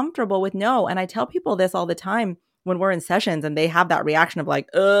get comfortable with no. And I tell people this all the time when we're in sessions and they have that reaction of like,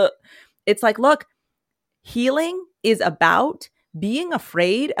 it's like, look, healing is about being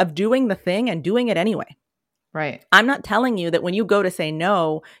afraid of doing the thing and doing it anyway. Right. I'm not telling you that when you go to say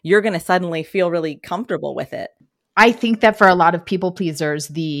no, you're going to suddenly feel really comfortable with it. I think that for a lot of people pleasers,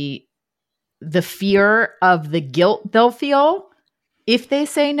 the fear of the guilt they'll feel if they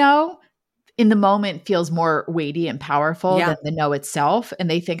say no in the moment feels more weighty and powerful than the no itself. And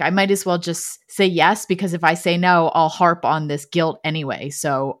they think I might as well just say yes, because if I say no, I'll harp on this guilt anyway.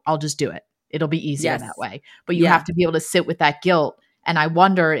 So I'll just do it. It'll be easier that way. But you have to be able to sit with that guilt. And I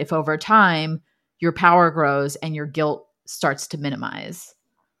wonder if over time your power grows and your guilt starts to minimize.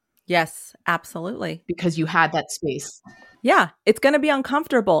 Yes, absolutely. Because you had that space. Yeah, it's going to be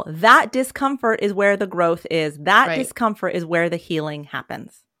uncomfortable. That discomfort is where the growth is. That discomfort is where the healing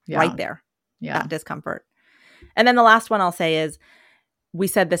happens. Right there. Yeah. That discomfort. And then the last one I'll say is, we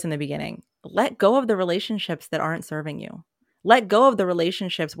said this in the beginning, let go of the relationships that aren't serving you. Let go of the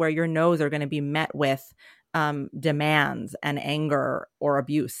relationships where your no's are going to be met with demands and anger or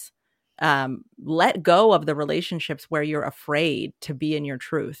abuse. Let go of the relationships where you're afraid to be in your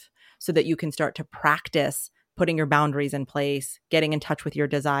truth so that you can start to practice putting your boundaries in place, getting in touch with your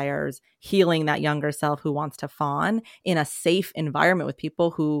desires, healing that younger self who wants to fawn in a safe environment with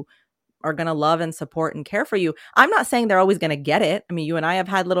people who are going to love and support and care for you. I'm not saying they're always going to get it. I mean, you and I have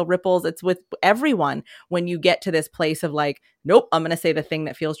had little ripples. It's with everyone. When you get to this place of like, nope, I'm going to say the thing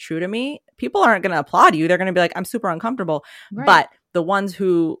that feels true to me, people aren't going to applaud you. They're going to be like, I'm super uncomfortable. Right. But the ones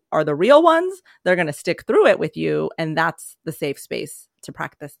who are the real ones, they're going to stick through it with you. And that's the safe space to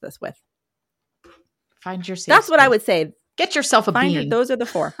practice this with. Find your safe That's space. what I would say. Get yourself a bean. Those are the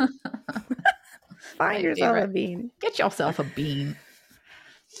 4. Find yourself a bean. Get yourself a bean.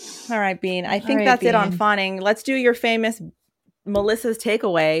 All right, Bean. I think that's it on fawning. Let's do your famous Melissa's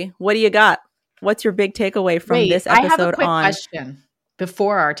takeaway. What do you got? What's your big takeaway from this episode? I have a quick question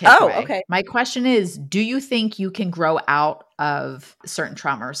before our takeaway. Oh, okay. My question is, do you think you can grow out of certain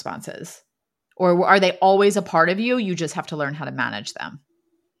trauma responses? Or are they always a part of you? You just have to learn how to manage them.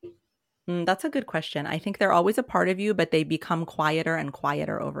 That's a good question. I think they're always a part of you, but they become quieter and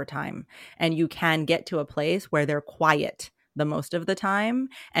quieter over time. And you can get to a place where they're quiet the most of the time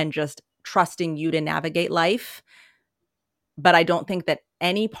and just trusting you to navigate life. But I don't think that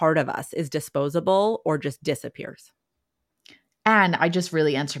any part of us is disposable or just disappears. And I just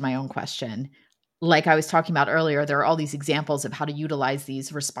really answered my own question. Like I was talking about earlier, there are all these examples of how to utilize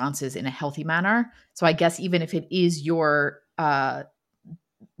these responses in a healthy manner. So I guess even if it is your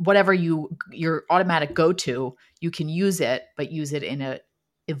whatever your automatic go-to, you can use it, but use it in a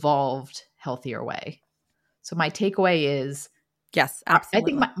evolved, healthier way. So my takeaway is, yes,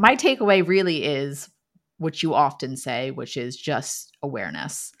 absolutely. I think my takeaway really is what you often say, which is just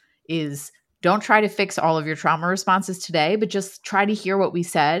awareness. Is don't try to fix all of your trauma responses today, but just try to hear what we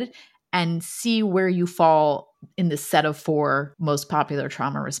said and see where you fall in the set of 4 most popular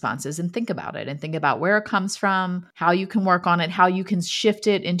trauma responses, and think about it and think about where it comes from, how you can work on it, how you can shift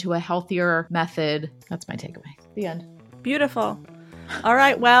it into a healthier method. That's my takeaway. The end. Beautiful. All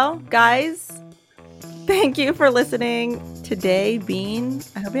right. Well, guys, thank you for listening today, Bean.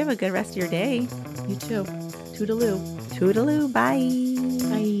 I hope you have a good rest of your day. You too. Toodaloo. Toodaloo. Bye.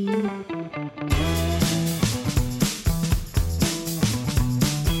 Bye.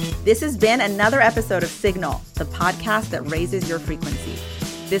 This has been another episode of Signal, the podcast that raises your frequency.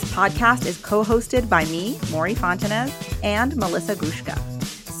 This podcast is co-hosted by me, Maury Fontanez, and Melissa Grushka.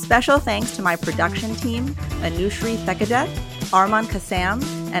 Special thanks to my production team, Anushri Thekadet, Arman Kassam,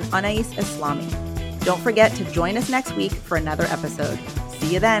 and Anais Islami. Don't forget to join us next week for another episode.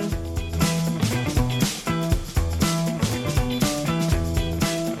 See you then.